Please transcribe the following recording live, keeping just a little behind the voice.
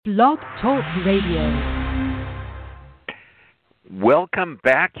Blog Talk Radio. Welcome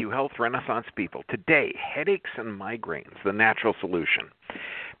back, you health renaissance people. Today, headaches and migraines, the natural solution.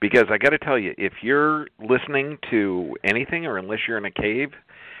 Because I got to tell you, if you're listening to anything or unless you're in a cave,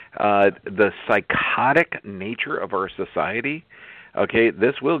 the psychotic nature of our society, okay,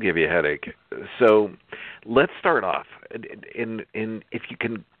 this will give you a headache. So let's start off. If you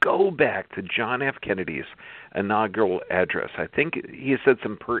can go back to John F. Kennedy's inaugural address, I think he said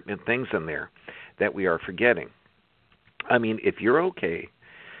some pertinent things in there that we are forgetting. I mean, if you're okay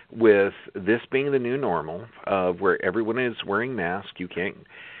with this being the new normal, where everyone is wearing masks, you can't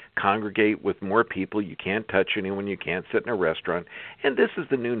congregate with more people, you can't touch anyone, you can't sit in a restaurant, and this is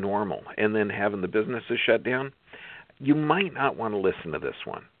the new normal, and then having the businesses shut down, you might not want to listen to this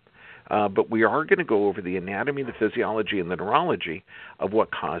one. But we are going to go over the anatomy, the physiology, and the neurology of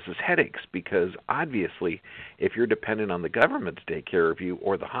what causes headaches, because obviously if you're dependent on the government to take care of you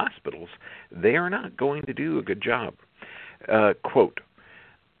or the hospitals, they are not going to do a good job. Quote,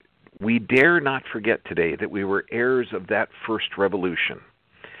 "We dare not forget today that we were heirs of that first revolution.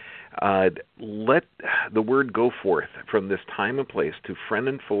 Let the word go forth from this time and place to friend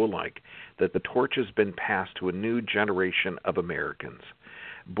and foe alike that the torch has been passed to a new generation of Americans,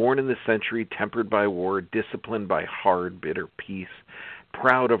 born in the century, tempered by war, disciplined by hard, bitter peace,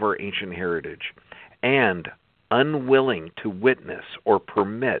 proud of our ancient heritage, and unwilling to witness or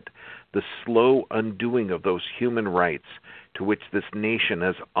permit the slow undoing of those human rights to which this nation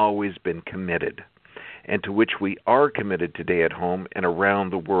has always been committed, and to which we are committed today at home and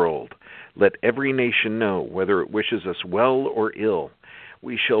around the world. Let every nation know, whether it wishes us well or ill,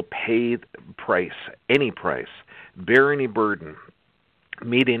 we shall pay the price, any price, bear any burden,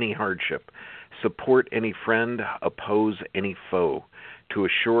 meet any hardship, support any friend, oppose any foe, to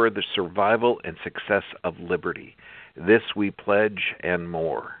assure the survival and success of liberty. This we pledge and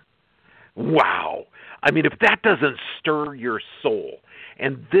more." Wow. I mean, if that doesn't stir your soul,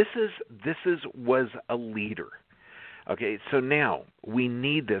 and this was a leader. Okay, so now we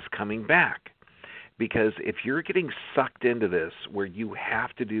need this coming back, because if you're getting sucked into this where you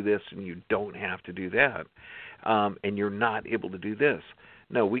have to do this and you don't have to do that, and you're not able to do this,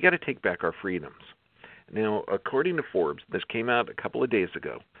 no, we got to take back our freedoms. Now, according to Forbes, this came out a couple of days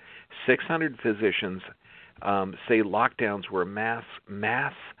ago, 600 physicians say lockdowns were a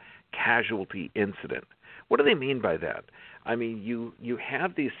mass casualty incident. What do they mean by that? I mean, you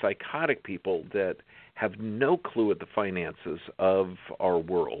have these psychotic people that have no clue at the finances of our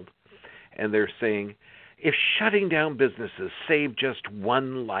world, and they're saying, if shutting down businesses saved just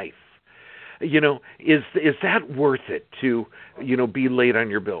one life, is that worth it to, be late on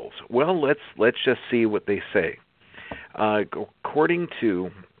your bills? Well, let's just see what they say. According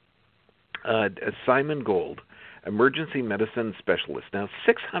to Simon Gold, emergency medicine specialist. Now,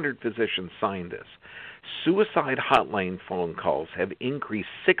 600 physicians signed this. Suicide hotline phone calls have increased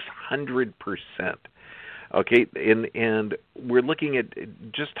 600%. Okay, and we're looking at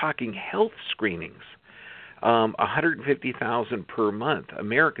just talking health screenings. 150,000 per month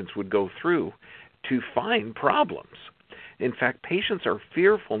Americans would go through to find problems. In fact, patients are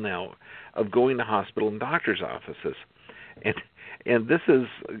fearful now of going to hospital and doctor's offices. And this is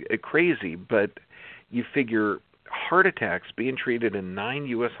crazy, but you figure heart attacks being treated in 9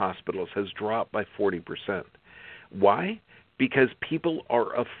 U.S. hospitals has dropped by 40%. Why? Because people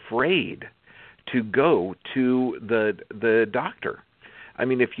are afraid to go to the doctor. I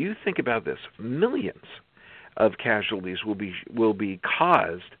mean, if you think about this, millions of casualties will be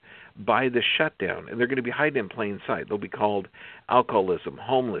caused by the shutdown, and they're going to be hiding in plain sight. They'll be called alcoholism,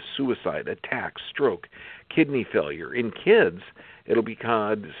 homeless, suicide, attacks, stroke, kidney failure. In kids, it'll be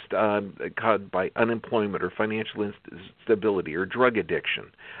caused by unemployment or financial instability or drug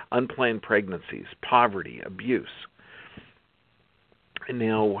addiction, unplanned pregnancies, poverty, abuse.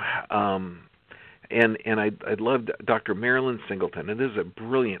 Now, and I loved Dr. Marilyn Singleton, and this is a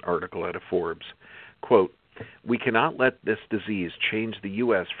brilliant article out of Forbes. Quote, "We cannot let this disease change the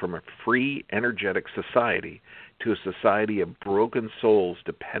U.S. from a free, energetic society to a society of broken souls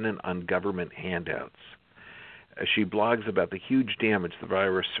dependent on government handouts." She blogs about the huge damage the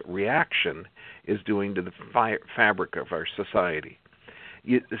virus reaction is doing to the fabric of our society.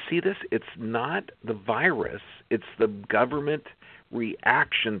 You see this? It's not the virus, it's the government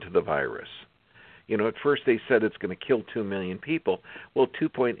reaction to the virus. At first they said it's going to kill 2 million people. Well,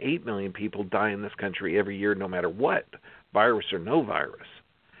 2.8 million people die in this country every year no matter what, virus or no virus.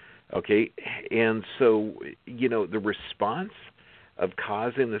 Okay? And so, the response of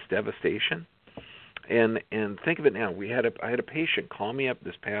causing this devastation, and think of it now. I had a patient call me up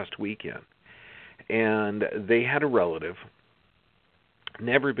this past weekend, and they had a relative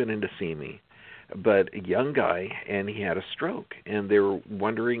never been in to see me, but a young guy, and he had a stroke, and they were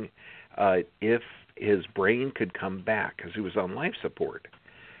wondering if his brain could come back because he was on life support.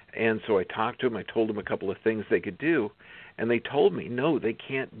 And so I talked to him. I told him a couple of things they could do, and they told me, no, they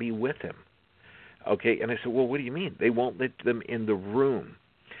can't be with him. Okay, and I said, well, what do you mean? They won't let them in the room.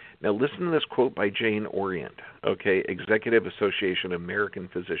 Now, listen to this quote by Jane Orient, okay, Executive Association of American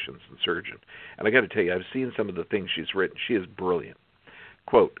Physicians and Surgeons. And I got to tell you, I've seen some of the things she's written. She is brilliant.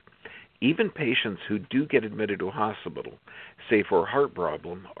 Quote, even patients who do get admitted to a hospital, say for a heart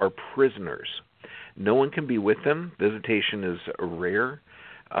problem, are prisoners. No one can be with them. Visitation is rare.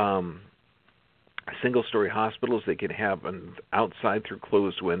 Single-story hospitals, they can have outside through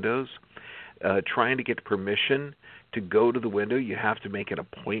closed windows. Trying to get permission to go to the window, you have to make an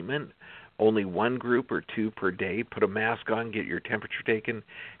appointment. Only one group or two per day. Put a mask on, get your temperature taken,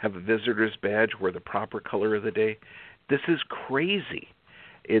 have a visitor's badge, wear the proper color of the day. This is crazy.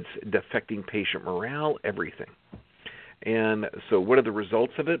 It's affecting patient morale, everything. And so what are the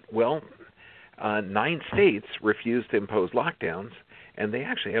results of it? Well, 9 states refused to impose lockdowns, and they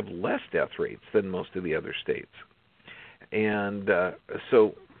actually have less death rates than most of the other states. And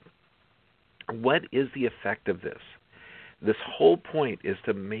so what is the effect of this? This whole point is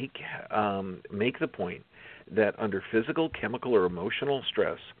to make the point that under physical, chemical, or emotional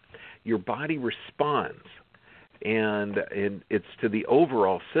stress, your body responds, and it's to the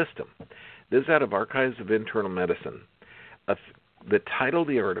overall system. This is out of Archives of Internal Medicine. The title of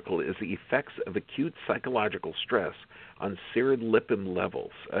the article is The Effects of Acute Psychological Stress on Serum Lipid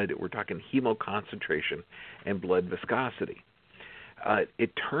Levels. We're talking hemoconcentration and blood viscosity.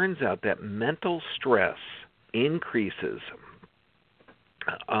 It turns out that mental stress increases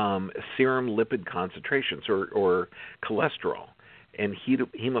serum lipid concentrations or cholesterol and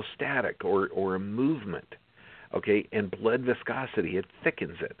hemostatic or movement, okay, and blood viscosity. It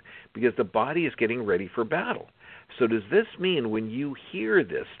thickens it because the body is getting ready for battle. So does this mean when you hear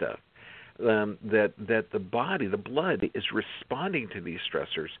this stuff that the body, the blood, is responding to these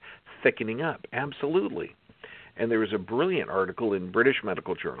stressors, thickening up? Absolutely. And there was a brilliant article in British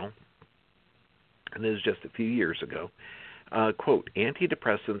Medical Journal, and this is just a few years ago, quote,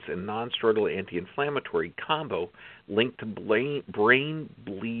 antidepressants and nonsteroidal anti-inflammatory combo linked to brain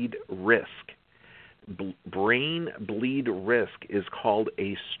bleed risk. Brain bleed risk is called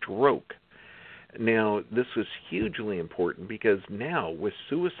a stroke. Now, this was hugely important because now with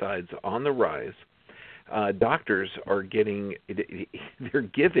suicides on the rise, doctors are giving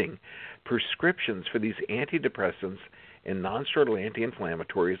prescriptions for these antidepressants and nonsteroidal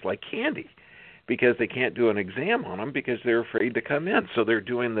anti-inflammatories like candy because they can't do an exam on them because they're afraid to come in. So they're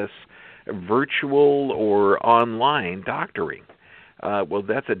doing this virtual or online doctoring. Well,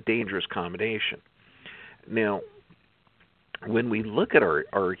 that's a dangerous combination. Now, when we look at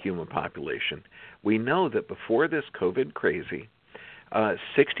our human population, we know that before this COVID crazy,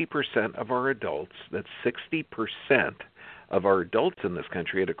 60% of our adults, that's 60% of our adults in this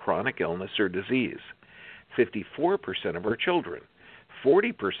country had a chronic illness or disease. 54% of our children,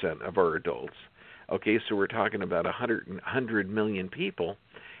 40% of our adults, okay, so we're talking about 100 million people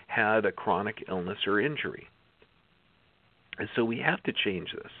had a chronic illness or injury. And so we have to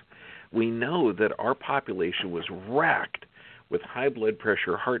change this. We know that our population was racked with high blood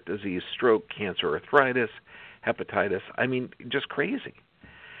pressure, heart disease, stroke, cancer, arthritis, hepatitis. I mean, just crazy.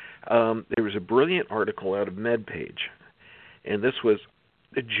 There was a brilliant article out of MedPage, and this was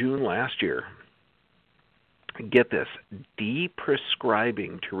June last year. Get this,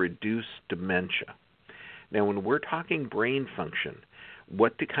 deprescribing to reduce dementia. Now, when we're talking brain function,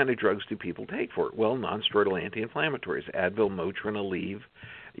 what kind of drugs do people take for it? Well, nonsteroidal anti-inflammatories, Advil, Motrin, Aleve,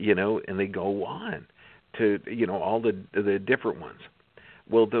 and they go on to, all the different ones.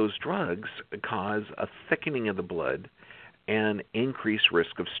 Well, those drugs cause a thickening of the blood and increased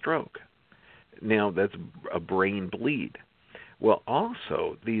risk of stroke. Now, that's a brain bleed. Well,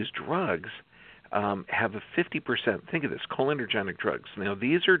 also, these drugs have a 50%, think of this, cholinergic drugs. Now,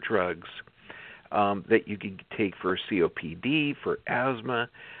 these are drugs that you can take for COPD, for asthma,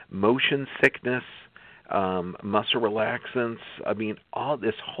 motion sickness, muscle relaxants. I mean, all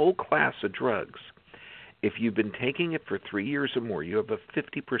this whole class of drugs. If you've been taking it for 3 years or more, you have a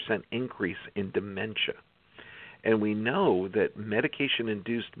 50% increase in dementia. And we know that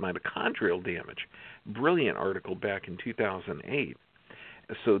medication-induced mitochondrial damage, brilliant article back in 2008.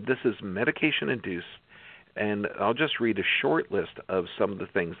 So this is medication-induced, and I'll just read a short list of some of the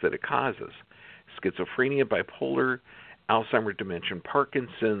things that it causes. Schizophrenia, bipolar, Alzheimer's, dementia,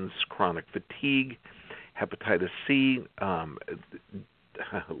 Parkinson's, chronic fatigue, hepatitis C,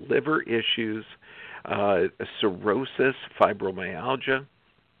 liver issues, cirrhosis, fibromyalgia,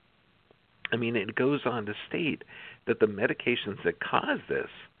 I mean, it goes on to state that the medications that cause this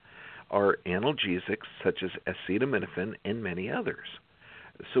are analgesics such as acetaminophen and many others.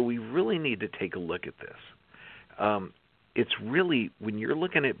 So we really need to take a look at this. It's really, when you're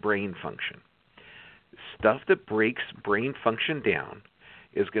looking at brain function, stuff that breaks brain function down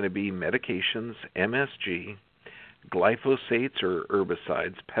is going to be medications, MSG, glyphosates or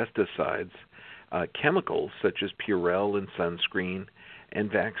herbicides, pesticides, chemicals such as Purell and sunscreen, and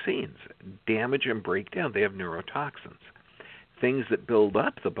vaccines. Damage and breakdown, they have neurotoxins. Things that build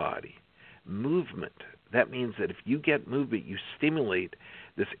up the body, movement. That means that if you get movement, you stimulate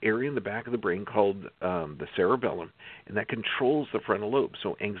this area in the back of the brain called the cerebellum, and that controls the frontal lobe.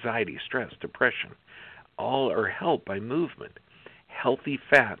 So anxiety, stress, depression, all are helped by movement. Healthy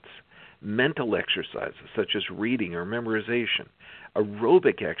fats, mental exercises such as reading or memorization,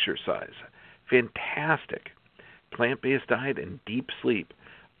 aerobic exercise, fantastic. Plant-based diet and deep sleep,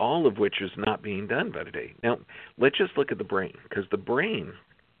 all of which is not being done by today. Now, let's just look at the brain, because the brain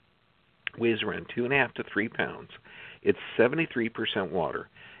weighs around 2.5 to 3 pounds. It's 73% water.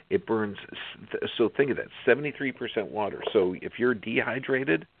 It burns, so think of that, 73% water. So if you're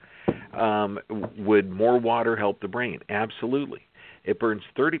dehydrated, would more water help the brain? Absolutely. It burns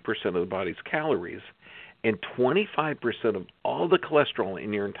 30% of the body's calories, and 25% of all the cholesterol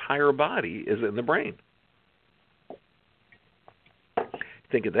in your entire body is in the brain.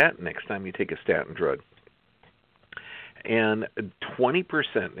 Think of that next time you take a statin drug. And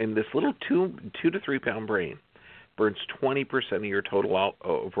 20% in this little 2 to 3 pound brain burns 20% of your total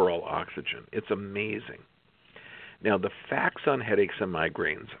overall oxygen. It's amazing. Now, the facts on headaches and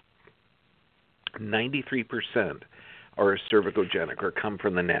migraines, 93% are cervicogenic or come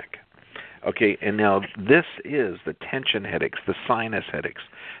from the neck. Okay, and now this is the tension headaches, the sinus headaches,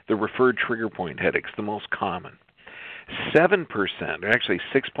 the referred trigger point headaches, the most common. 7%, or actually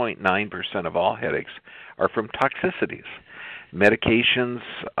 6.9% of all headaches are from toxicities. Medications,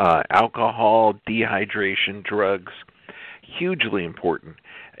 alcohol, dehydration, drugs, hugely important.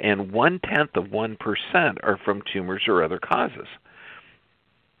 And 0.1% are from tumors or other causes.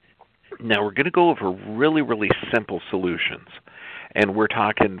 Now we're going to go over really, really simple solutions. And we're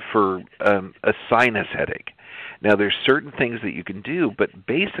talking for a sinus headache. Now there's certain things that you can do, but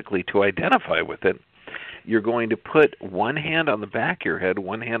basically to identify with it, you're going to put one hand on the back of your head,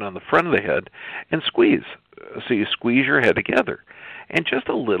 one hand on the front of the head, and squeeze. So you squeeze your head together, and just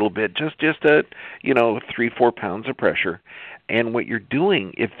a little bit, just 3-4 pounds of pressure. And what you're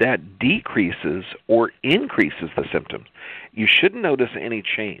doing, if that decreases or increases the symptoms, you shouldn't notice any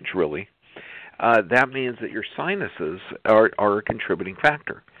change really. That means that your sinuses are a contributing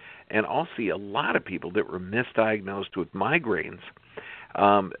factor. And I'll see a lot of people that were misdiagnosed with migraines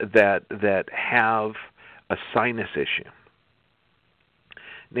that have a sinus issue.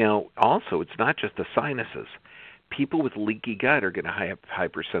 Now, also, it's not just the sinuses. People with leaky gut are going to have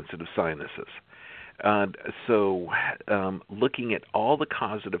hypersensitive sinuses. So looking at all the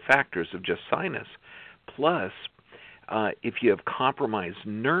causative factors of just sinus, plus if you have compromised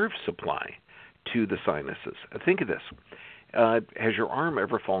nerve supply to the sinuses. Think of this. Has your arm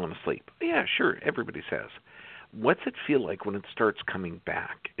ever fallen asleep? Yeah, sure, everybody's has. What's it feel like when it starts coming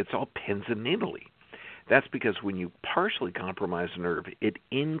back? It's all pins and needly. That's because when you partially compromise a nerve, it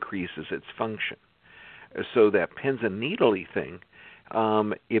increases its function. So that pins and needly thing,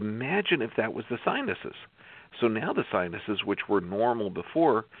 imagine if that was the sinuses. So now the sinuses, which were normal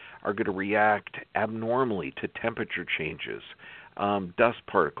before, are going to react abnormally to temperature changes, dust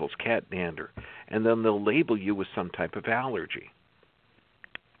particles, cat dander, and then they'll label you with some type of allergy.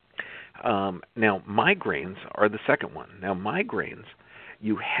 Now, migraines are the second one. Now, migraines,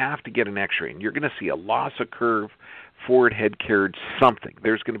 you have to get an x-ray, and you're going to see a loss of curve, forward head carriage, something.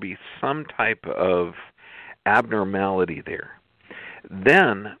 There's going to be some type of abnormality there.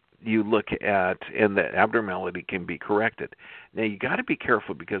 Then you look at, and the abnormality can be corrected. Now, you got to be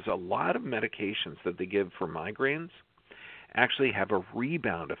careful because a lot of medications that they give for migraines actually have a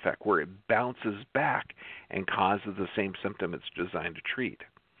rebound effect where it bounces back and causes the same symptom it's designed to treat.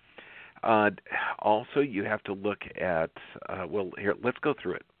 Also, you have to look at, here, let's go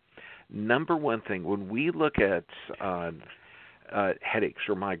through it. Number one thing, when we look at headaches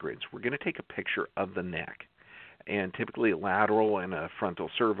or migraines, we're going to take a picture of the neck, and typically a lateral and a frontal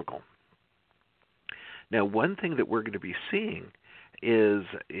cervical. Now, one thing that we're going to be seeing is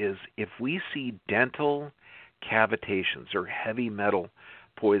if we see dental cavitations or heavy metal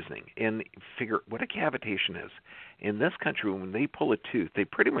poisoning, and figure what a cavitation is. In this country, when they pull a tooth, they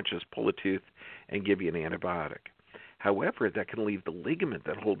pretty much just pull a tooth and give you an antibiotic. However, that can leave the ligament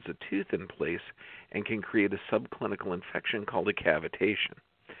that holds the tooth in place and can create a subclinical infection called a cavitation.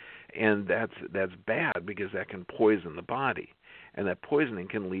 And that's bad because that can poison the body, and that poisoning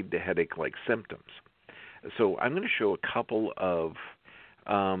can lead to headache-like symptoms. So I'm going to show a couple of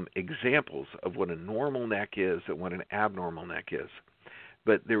examples of what a normal neck is and what an abnormal neck is.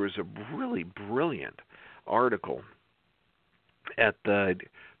 But there was a really brilliant article at the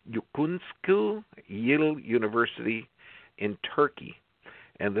Yukunskul Yale University in Turkey,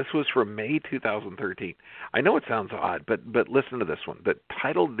 and this was from May 2013. I know it sounds odd, but listen to this one. The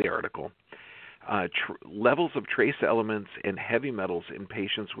title of the article, Levels of Trace Elements and Heavy Metals in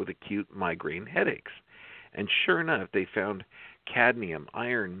Patients with Acute Migraine Headaches. And sure enough, they found cadmium,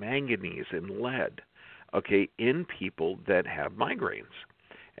 iron, manganese, and lead, in people that have migraines.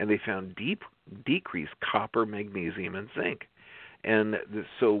 And they found decreased copper, magnesium, and zinc. And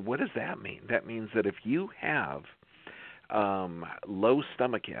so what does that mean? That means that if you have low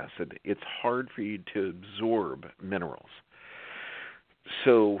stomach acid, it's hard for you to absorb minerals.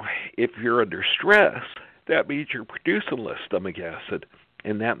 So if you're under stress, that means you're producing less stomach acid.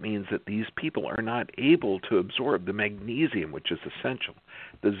 And that means that these people are not able to absorb the magnesium, which is essential,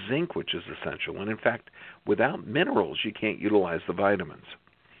 the zinc, which is essential. And in fact, without minerals, you can't utilize the vitamins.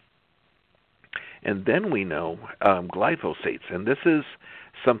 And then we know glyphosates, and this is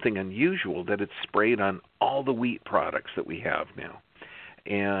something unusual that it's sprayed on all the wheat products that we have now.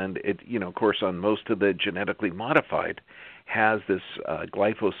 And it, of course, on most of the genetically modified has this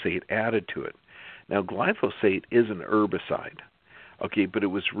glyphosate added to it. Now, glyphosate is an herbicide, but it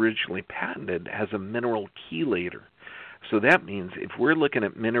was originally patented as a mineral chelator. So that means if we're looking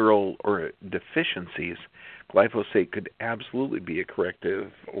at mineral or deficiencies, glyphosate could absolutely be a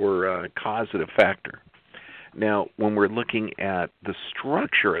corrective or a causative factor. Now, when we're looking at the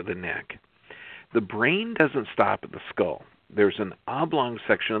structure of the neck, the brain doesn't stop at the skull. There's an oblong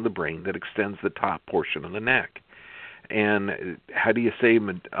section of the brain that extends the top portion of the neck. And how do you say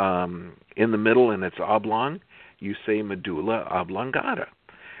in the middle and it's oblong? You say medulla oblongata.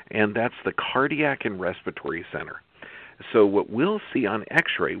 And that's the cardiac and respiratory center. So what we'll see on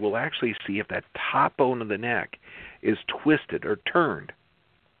x-ray, we'll actually see if that top bone of the neck is twisted or turned.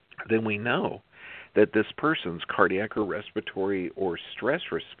 Then we know that this person's cardiac or respiratory or stress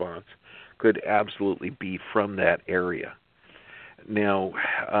response could absolutely be from that area. Now,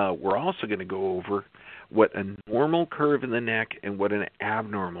 we're also going to go over what a normal curve in the neck and what an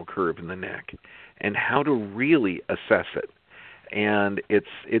abnormal curve in the neck and how to really assess it. And it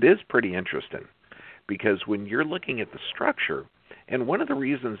is pretty interesting. Because when you're looking at the structure, and one of the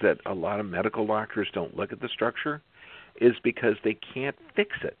reasons that a lot of medical doctors don't look at the structure is because they can't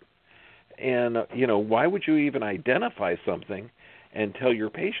fix it. And, why would you even identify something and tell your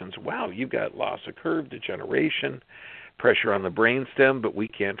patients, wow, you've got loss of curve, degeneration, pressure on the brainstem, but we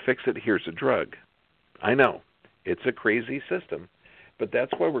can't fix it. Here's a drug. I know. It's a crazy system, but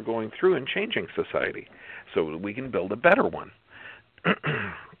that's why we're going through and changing society so we can build a better one.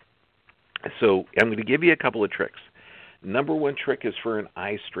 So I'm going to give you a couple of tricks. Number one trick is for an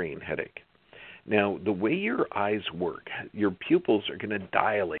eye strain headache. Now, the way your eyes work, your pupils are going to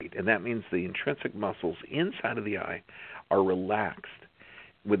dilate, and that means the intrinsic muscles inside of the eye are relaxed,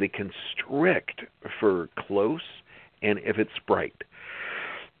 where they constrict for close and if it's bright.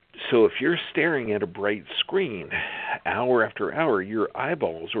 So if you're staring at a bright screen hour after hour, your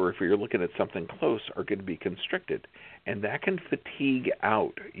eyeballs, or if you're looking at something close, are going to be constricted. And that can fatigue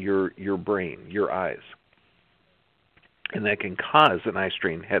out your brain, your eyes. And that can cause an eye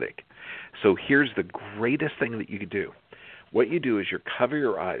strain headache. So here's the greatest thing that you could do. What you do is you cover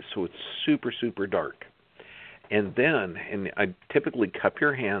your eyes so it's super, super dark. And then, I typically cup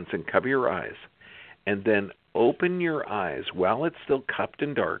your hands and cover your eyes. And then open your eyes while it's still cupped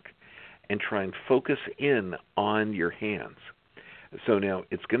and dark and try and focus in on your hands. So now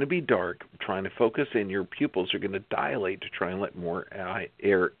it's going to be dark, trying to focus in. Your pupils are going to dilate to try and let more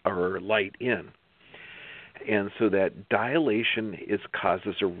air or light in. And so that dilation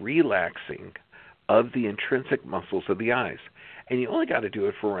causes a relaxing of the intrinsic muscles of the eyes. And you only got to do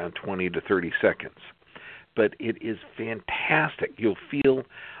it for around 20 to 30 seconds. But it is fantastic. You'll feel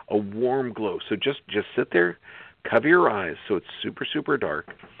a warm glow. So just sit there, cover your eyes so it's super, super dark.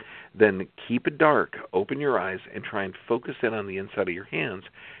 Then keep it dark, open your eyes, and try and focus in on the inside of your hands.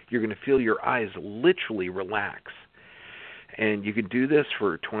 You're going to feel your eyes literally relax. And you can do this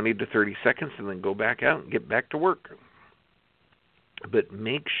for 20 to 30 seconds and then go back out and get back to work. But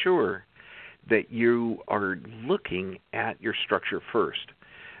make sure that you are looking at your structure first.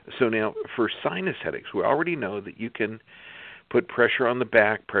 So now, for sinus headaches, we already know that you can put pressure on the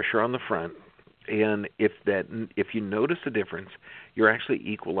back, pressure on the front, and if you notice a difference, you're actually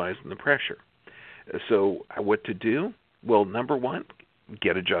equalizing the pressure. So what to do? Well, number one,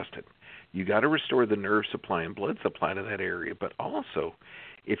 get adjusted. You got to restore the nerve supply and blood supply to that area. But also,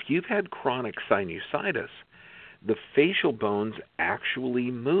 if you've had chronic sinusitis, the facial bones actually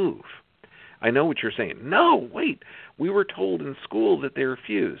move. I know what you're saying. No, wait, we were told in school that they're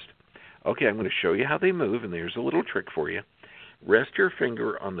fused. Okay, I'm going to show you how they move, and there's a little trick for you. Rest your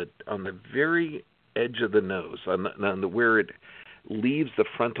finger on the very edge of the nose, on the where it leaves the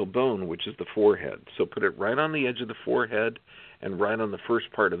frontal bone, which is the forehead. So put it right on the edge of the forehead and right on the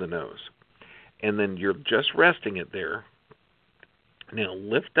first part of the nose. And then you're just resting it there. Now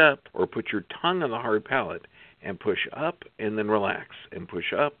lift up or put your tongue on the hard palate and push up and then relax, and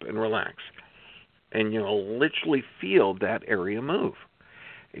push up and relax. And you'll literally feel that area move.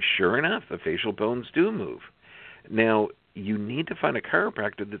 Sure enough, the facial bones do move. Now, you need to find a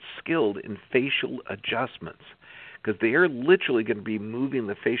chiropractor that's skilled in facial adjustments, because they are literally going to be moving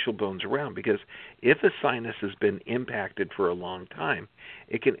the facial bones around, because if a sinus has been impacted for a long time,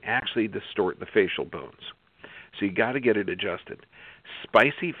 it can actually distort the facial bones. So you got to get it adjusted.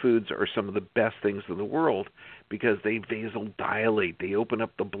 Spicy foods are some of the best things in the world because they vasodilate. They open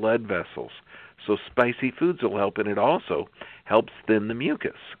up the blood vessels. So spicy foods will help, and it also helps thin the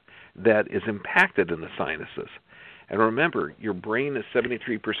mucus that is impacted in the sinuses. And remember, your brain is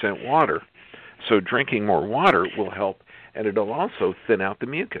 73% water, so drinking more water will help, and it'll also thin out the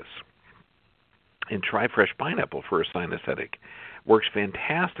mucus. And try fresh pineapple for a sinus headache. Works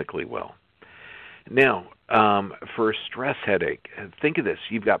fantastically well. Now, for a stress headache, think of this.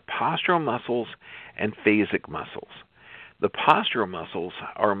 You've got postural muscles and phasic muscles. The postural muscles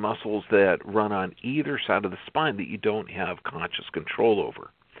are muscles that run on either side of the spine that you don't have conscious control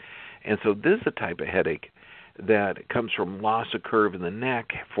over. And so this is the type of headache that comes from loss of curve in the neck,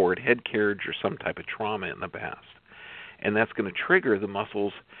 forward head carriage, or some type of trauma in the past. And that's going to trigger the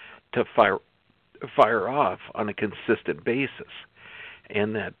muscles to fire off on a consistent basis.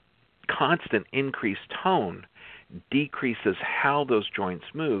 And that constant increased tone decreases how those joints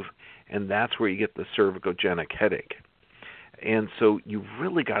move, and that's where you get the cervicogenic headache. And so you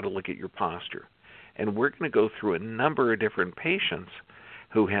really got to look at your posture. And we're going to go through a number of different patients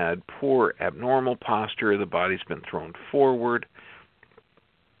who had poor abnormal posture. The body's been thrown forward.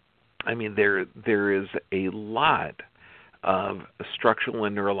 I mean, there is a lot of structural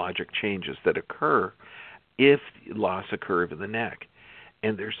and neurologic changes that occur if loss of curve in the neck.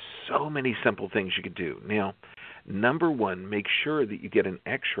 And there's so many simple things you could do. Now, number one, make sure that you get an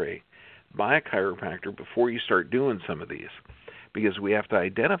x-ray by a chiropractor before you start doing some of these, because we have to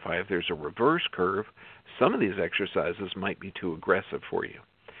identify if there's a reverse curve. Some of these exercises might be too aggressive for you.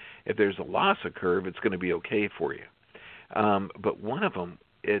 If there's a loss of curve, it's going to be okay for you. But one of them,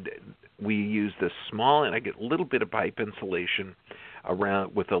 we use this small, and I get a little bit of pipe insulation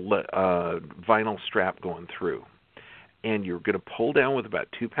around with a vinyl strap going through. And you're going to pull down with about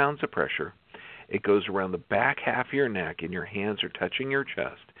 2 pounds of pressure. It goes around the back half of your neck, and your hands are touching your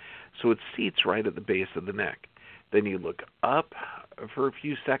chest. So it seats right at the base of the neck. Then you look up for a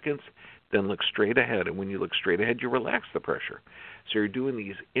few seconds, then look straight ahead. And when you look straight ahead, you relax the pressure. So you're doing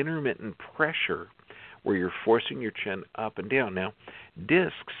these intermittent pressure where you're forcing your chin up and down. Now,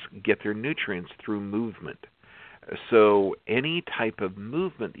 discs get their nutrients through movement. So any type of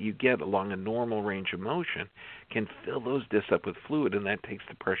movement you get along a normal range of motion can fill those discs up with fluid, and that takes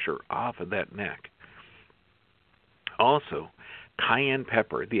the pressure off of that neck. Also, cayenne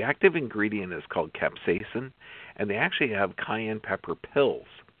pepper. The active ingredient is called capsaicin, and they actually have cayenne pepper pills.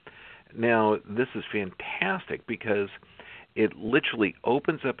 Now, this is fantastic because it literally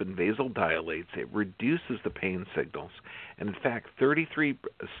opens up and vasodilates. It reduces the pain signals. And in fact, 33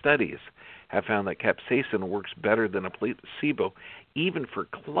 studies have found that capsaicin works better than a placebo, even for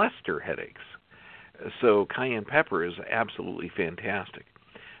cluster headaches. So cayenne pepper is absolutely fantastic.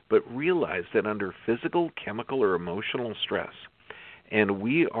 But realize that under physical, chemical, or emotional stress, and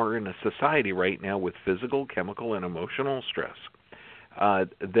we are in a society right now with physical, chemical, and emotional stress,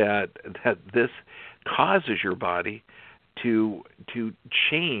 that this causes your body to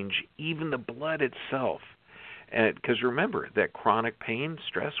change even the blood itself. Because remember, that chronic pain,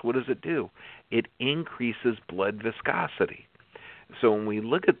 stress, what does it do? It increases blood viscosity. So when we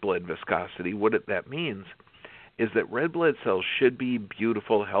look at blood viscosity, what that means is that red blood cells should be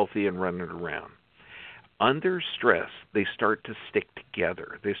beautiful, healthy, and running around. Under stress, they start to stick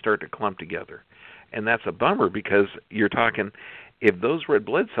together. They start to clump together. And that's a bummer, because you're talking, if those red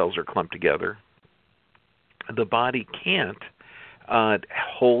blood cells are clumped together, the body can't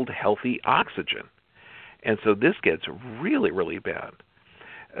hold healthy oxygen. And so this gets really, really bad.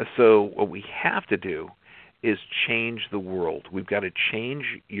 So what we have to do is change the world. We've got to change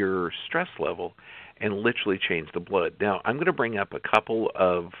your stress level and literally change the blood. Now, I'm going to bring up a couple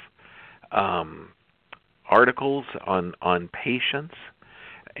of articles on patients,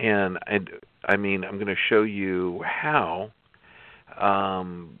 and I mean, I'm going to show you how.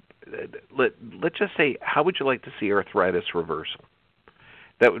 Let's just say, how would you like to see arthritis reversal?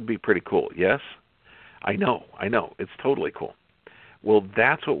 That would be pretty cool, yes? I know, it's totally cool. Well,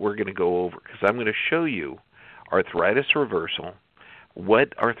 that's what we're going to go over, because I'm going to show you arthritis reversal,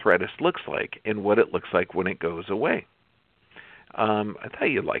 what arthritis looks like, and what it looks like when it goes away. I thought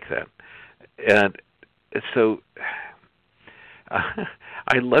you'd like that. And so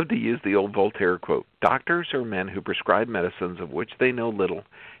I love to use the old Voltaire quote, "Doctors are men who prescribe medicines of which they know little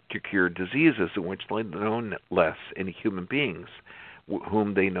to cure diseases in which they know less in human beings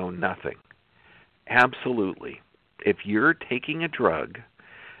whom they know nothing." Absolutely. If you're taking a drug,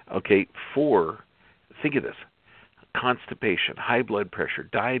 okay, for, think of this, constipation, high blood pressure,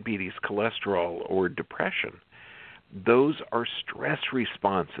 diabetes, cholesterol, or depression, those are stress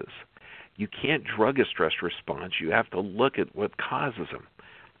responses. You can't drug a stress response. You have to look at what causes them.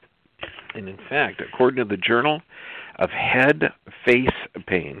 And in fact, according to the Journal of Head Face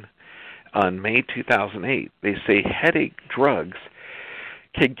Pain on May 2008, they say headache drugs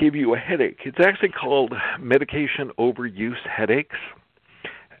can give you a headache. It's actually called medication overuse headaches.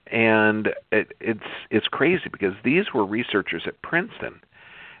 And it's crazy, because these were researchers at Princeton,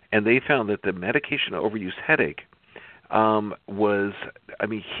 and they found that the medication overuse headache was, I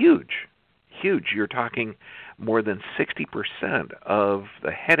mean, huge. You're talking more than 60% of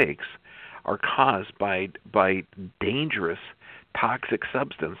the headaches are caused by dangerous toxic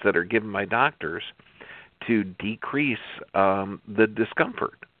substance that are given by doctors to decrease the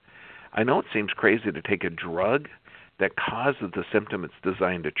discomfort. I know it seems crazy to take a drug that causes the symptom it's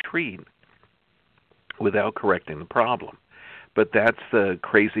designed to treat without correcting the problem. But that's the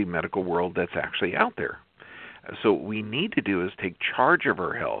crazy medical world that's actually out there. So what we need to do is take charge of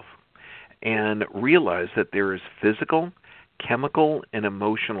our health and realize that there is physical, chemical, and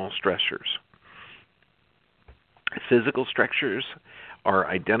emotional stressors. Physical stressors are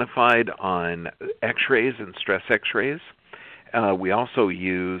identified on x-rays and stress x-rays. We also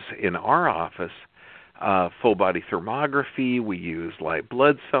use, in our office, full body thermography. We use live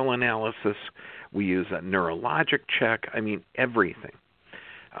blood cell analysis. We use a neurologic check. I mean, everything.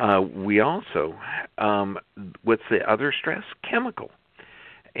 We also, what's the other stress? Chemical.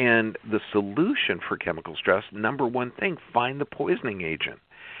 And the solution for chemical stress, number one thing, find the poisoning agent.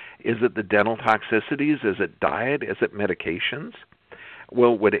 Is it the dental toxicities? Is it diet? Is it medications?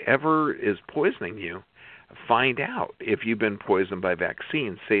 Well, whatever is poisoning you, find out if you've been poisoned by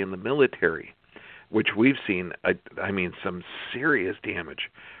vaccines, say in the military, which we've seen, I mean, some serious damage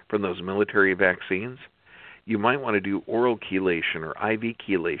from those military vaccines. You might want to do oral chelation or IV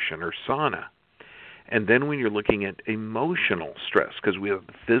chelation or sauna. And then when you're looking at emotional stress, because we have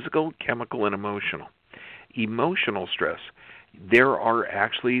physical, chemical, and emotional. Emotional stress, there are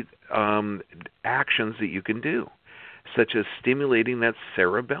actually actions that you can do, such as stimulating that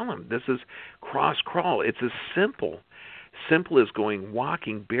cerebellum. This is cross-crawl. It's as simple as going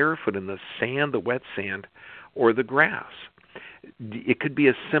walking barefoot in the sand, the wet sand, or the grass. It could be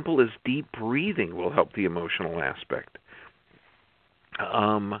as simple as deep breathing will help the emotional aspect.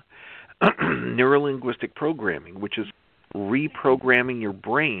 Neurolinguistic programming, which is reprogramming your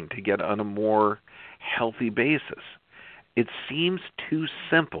brain to get on a more healthy basis. It seems too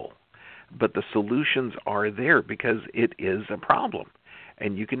simple, but the solutions are there because it is a problem,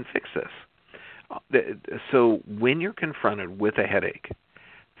 and you can fix this. So when you're confronted with a headache,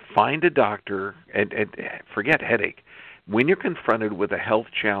 find a doctor, and forget headache. When you're confronted with a health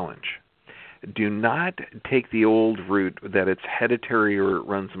challenge, do not take the old route that it's hereditary or it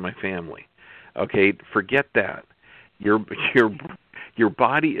runs in my family. Okay, forget that. Your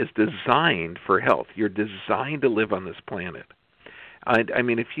body is designed for health. You're designed to live on this planet. I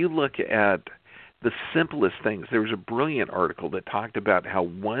mean, if you look at the simplest things, there was a brilliant article that talked about how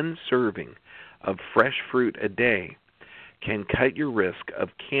one serving of fresh fruit a day can cut your risk of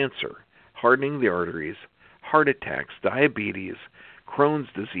cancer, hardening the arteries, heart attacks, diabetes, Crohn's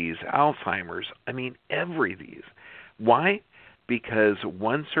disease, Alzheimer's, I mean, every disease. Why? Because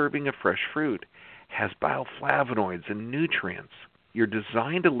one serving of fresh fruit has bioflavonoids and nutrients. You're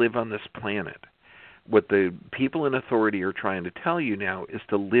designed to live on this planet. What the people in authority are trying to tell you now is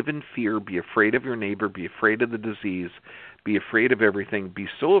to live in fear, be afraid of your neighbor, be afraid of the disease, be afraid of everything, be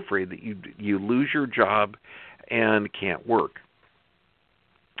so afraid that you lose your job and can't work.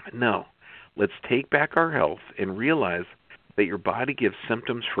 No. Let's take back our health and realize that your body gives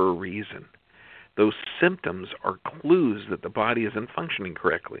symptoms for a reason. Those symptoms are clues that the body isn't functioning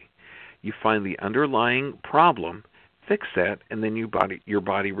correctly. You find the underlying problem, fix that, and then your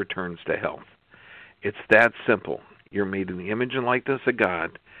body returns to health. It's that simple. You're made in the image and likeness of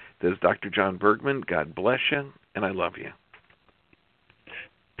God. This is Dr. John Bergman. God bless you, and I love you.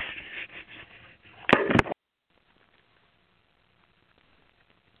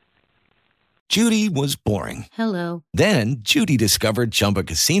 Judy was boring. Hello. Then Judy discovered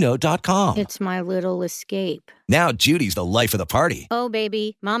ChumbaCasino.com. It's my little escape. Now Judy's the life of the party. Oh,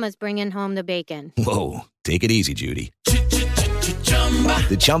 baby, mama's bringing home the bacon. Whoa, take it easy, Judy.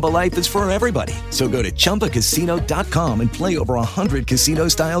 The Chumba life is for everybody. So go to ChumbaCasino.com and play over 100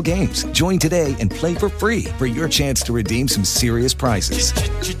 casino-style games. Join today and play for free for your chance to redeem some serious prizes.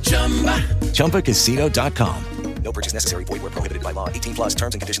 ChumbaCasino.com. No purchase necessary. Void where prohibited by law. 18 plus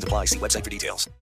terms and conditions apply. See website for details.